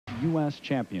U.S.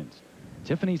 champions,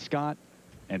 Tiffany Scott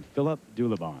and Philipp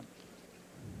Duleban.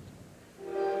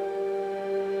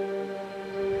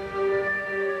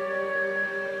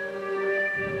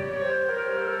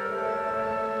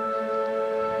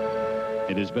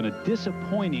 It has been a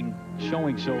disappointing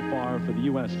showing so far for the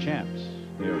U.S. champs.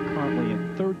 They are currently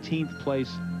in 13th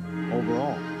place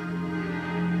overall.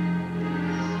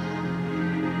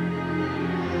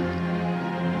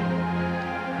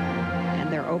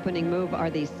 And their opening move are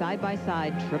these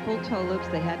side-by-side triple toe loops.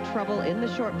 They had trouble in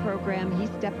the short program. He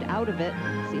stepped out of it.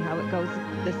 See how it goes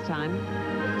this time.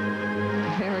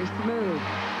 Very smooth.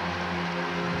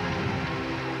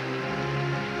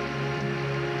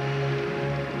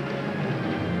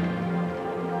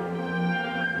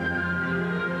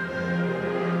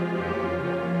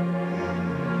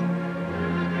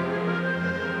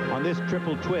 This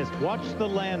triple twist, watch the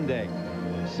landing.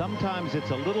 Sometimes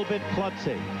it's a little bit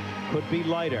klutzy, could be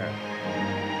lighter.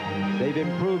 They've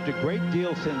improved a great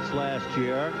deal since last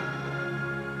year.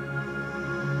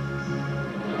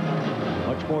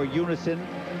 Much more unison,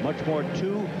 much more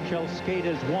two shall skate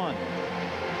as one.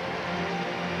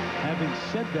 Having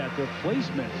said that, their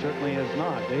placement certainly has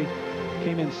not. They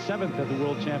came in 7th at the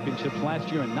World Championships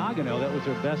last year in Nagano. That was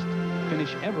their best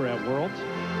finish ever at Worlds.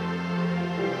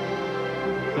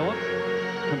 Philipp,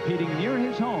 competing near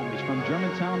his home. He's from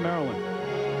Germantown, Maryland.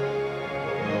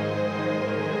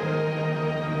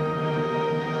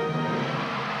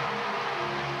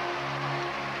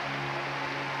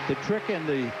 The trick in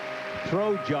the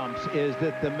throw jumps is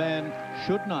that the man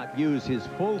should not use his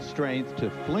full strength to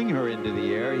fling her into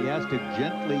the air. He has to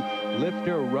gently lift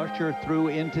her, rush her through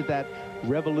into that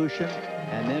revolution,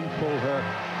 and then pull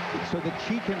her so that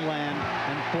she can land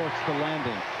and force the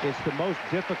landing. It's the most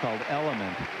difficult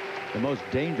element, the most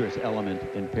dangerous element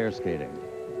in pair skating.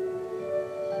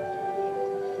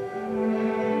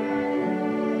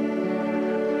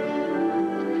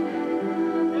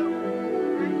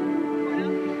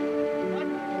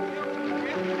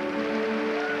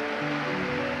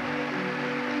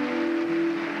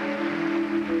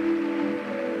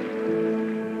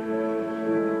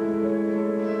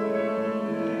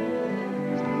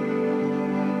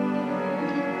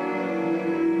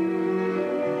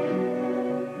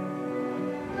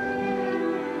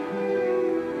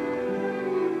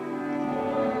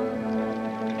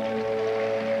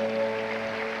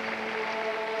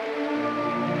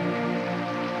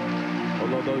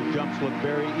 Those jumps look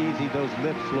very easy. Those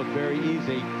lifts look very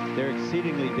easy. They're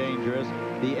exceedingly dangerous.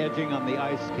 The edging on the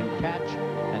ice can catch,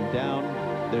 and down,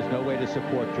 there's no way to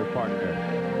support your partner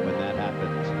when that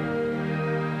happens.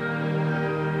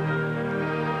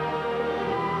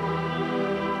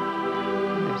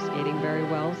 They're skating very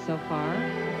well so far.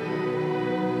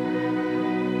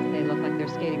 They look like they're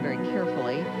skating very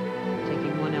carefully,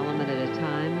 taking one element at a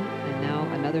time. And now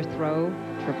another throw,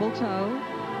 triple toe.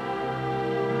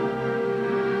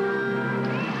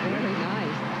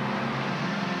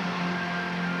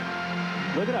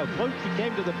 Look at how close she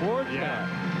came to the board. Yeah.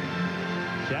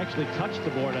 She actually touched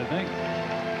the board, I think.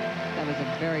 That was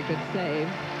a very good save.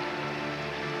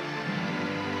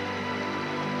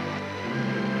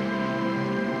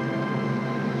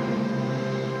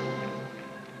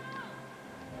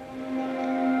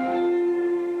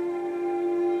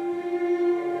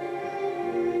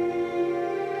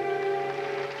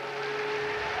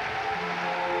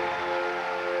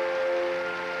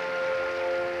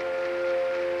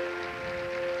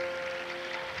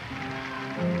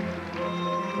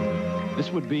 This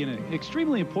would be an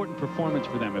extremely important performance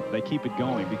for them if they keep it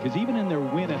going, because even in their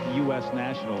win at the U.S.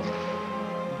 Nationals,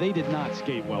 they did not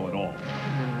skate well at all.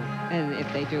 And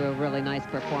if they do a really nice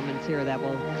performance here, that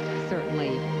will certainly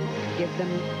give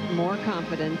them more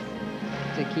confidence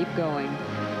to keep going.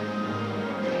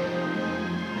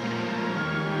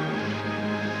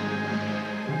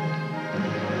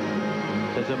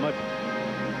 There's a much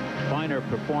finer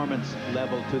performance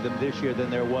level to them this year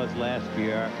than there was last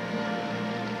year.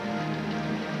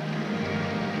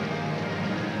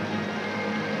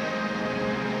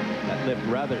 Lift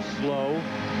rather slow.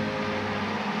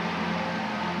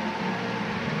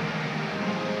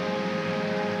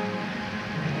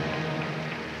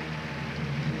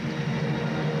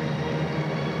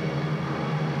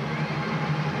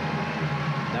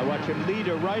 Now watch him lead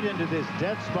her right into this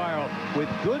death spiral with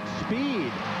good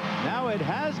speed. Now it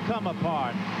has come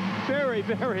apart. Very,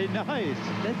 very nice.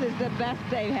 This is the best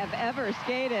they have ever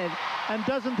skated. And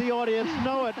doesn't the audience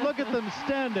know it? Look at them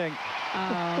standing.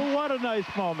 What a nice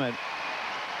moment.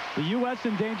 The U.S.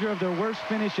 in danger of their worst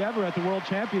finish ever at the World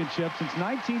Championship. Since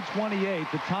 1928,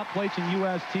 the top placing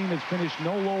U.S. team has finished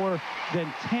no lower than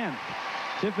 10th.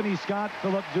 Tiffany Scott,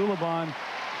 Philipp Duleban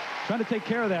trying to take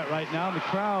care of that right now. And the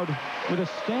crowd with a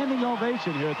standing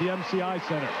ovation here at the MCI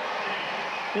Center.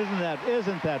 Isn't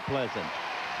that pleasant?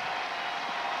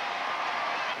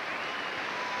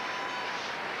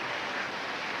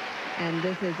 And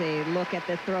this is a look at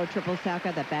the throw. Triple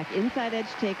Salchow, that back inside edge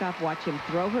takeoff. Watch him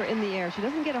throw her in the air. She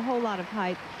doesn't get a whole lot of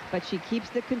height, but she keeps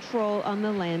the control on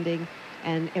the landing,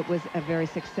 and it was a very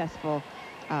successful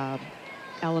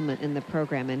element in the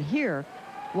program. And here,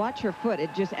 watch her foot. It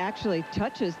just actually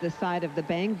touches the side of the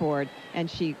bang board, and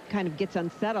she kind of gets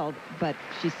unsettled, but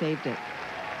she saved it.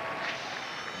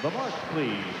 The mark,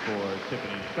 please, for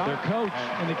Tiffany Scott. Their coach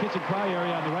in the Kids and Cry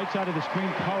area on the right side of the screen,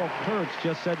 Carl Kurtz,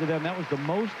 just said to them, that was the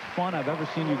most fun I've ever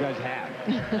seen you guys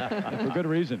have. For good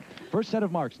reason. First set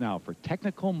of marks now for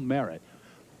technical merit.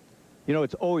 You know,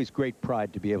 it's always great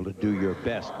pride to be able to do your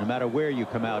best, no matter where you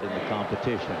come out in the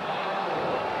competition.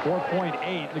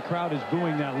 4.8. The crowd is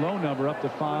booing that low number up to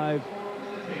 5.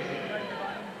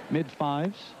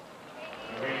 Mid-5s.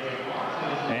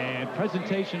 And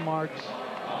presentation marks,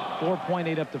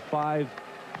 4.8 up to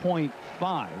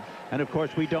 5.5. And of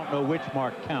course, we don't know which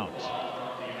mark counts.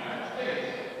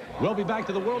 We'll be back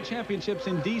to the World Championships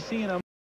in D.C. in a